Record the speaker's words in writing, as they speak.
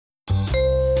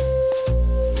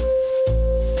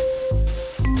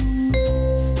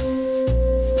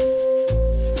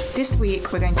This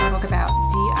week we're going to talk about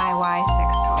DIY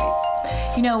sex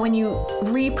toys. You know, when you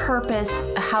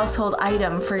repurpose a household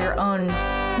item for your own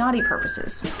naughty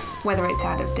purposes. Whether it's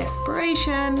out of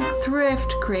desperation,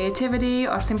 thrift, creativity,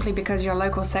 or simply because your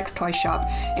local sex toy shop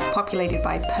is populated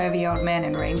by pervy old men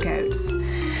in raincoats.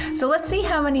 So let's see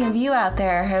how many of you out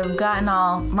there have gotten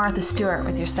all Martha Stewart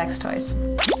with your sex toys.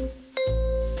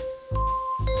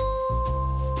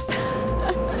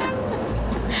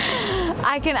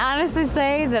 I can honestly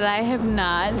say that I have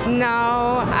not.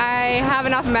 No, I have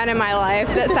enough men in my life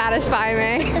that satisfy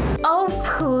me. Oh,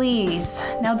 please.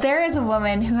 Now there is a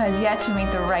woman who has yet to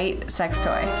meet the right sex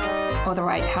toy. Or the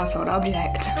right household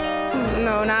object.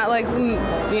 No, not like,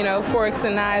 you know, forks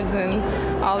and knives and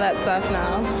all that stuff,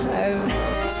 no.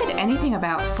 Who said anything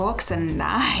about forks and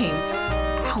knives?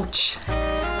 Ouch.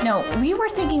 No, we were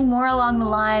thinking more along the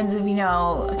lines of, you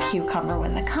know, a cucumber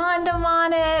with a condom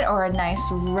on it, or a nice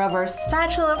rubber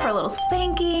spatula for a little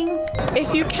spanking.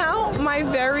 If you count my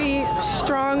very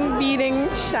strong beating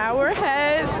shower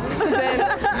head, then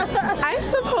I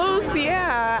suppose,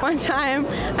 yeah. One time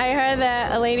I heard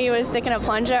that a lady was sticking a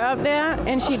plunger up there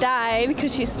and she died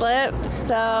because she slipped.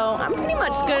 So I'm pretty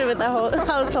much good with the whole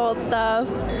household stuff.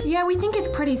 Yeah, we think it's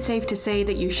pretty safe to say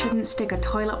that you shouldn't stick a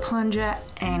toilet plunger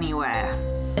anywhere.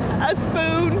 A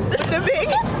spoon with the big,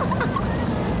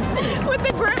 with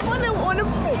the grip on the one.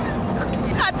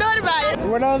 I thought about it.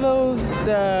 What are those,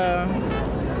 the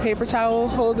paper towel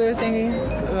holder thingy?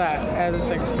 That as a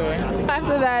sex toy.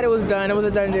 After that, it was done. It was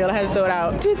a done deal. I had to throw it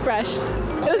out. Toothbrush.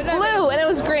 It was blue and it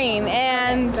was green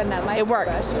and it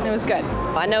worked and it was good.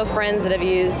 I know friends that have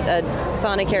used a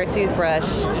Sonicare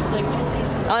toothbrush.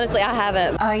 Honestly, I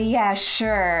haven't. Oh yeah,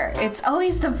 sure. It's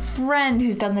always the friend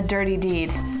who's done the dirty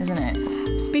deed, isn't it?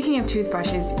 Speaking of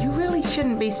toothbrushes, you really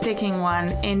shouldn't be sticking one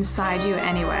inside you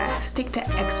anywhere. Stick to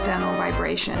external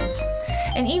vibrations.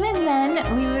 And even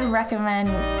then, we would recommend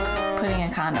putting a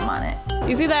condom on it.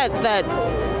 You see that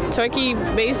turkey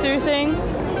baster thing?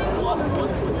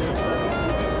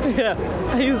 Yeah,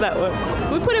 I use that one.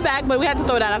 We put it back, but we had to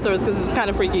throw it out afterwards because it's kind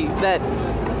of freaky that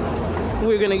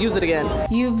we're gonna use it again.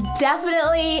 You've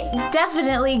definitely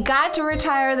got to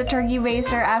retire the turkey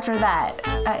baster after that.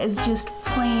 That is just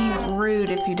plain rude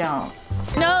if you don't.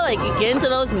 You know, like you get into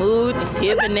those moods, you see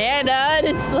a banana, and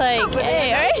it's like,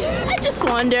 hey, right? I just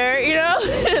wonder, you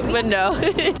know? But no.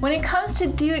 When it comes to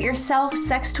do-it-yourself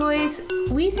sex toys,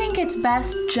 we think it's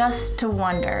best just to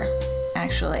wonder,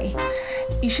 actually.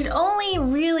 You should only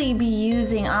really be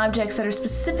using objects that are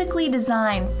specifically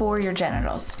designed for your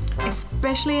genitals.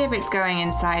 Especially if it's going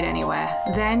inside anywhere.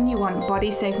 Then you want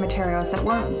body-safe materials that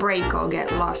won't break or get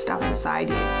lost up inside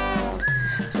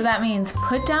you. So that means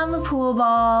put down the pool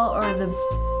ball or the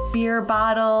beer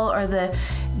bottle or the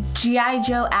G.I.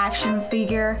 Joe action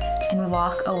figure and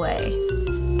walk away.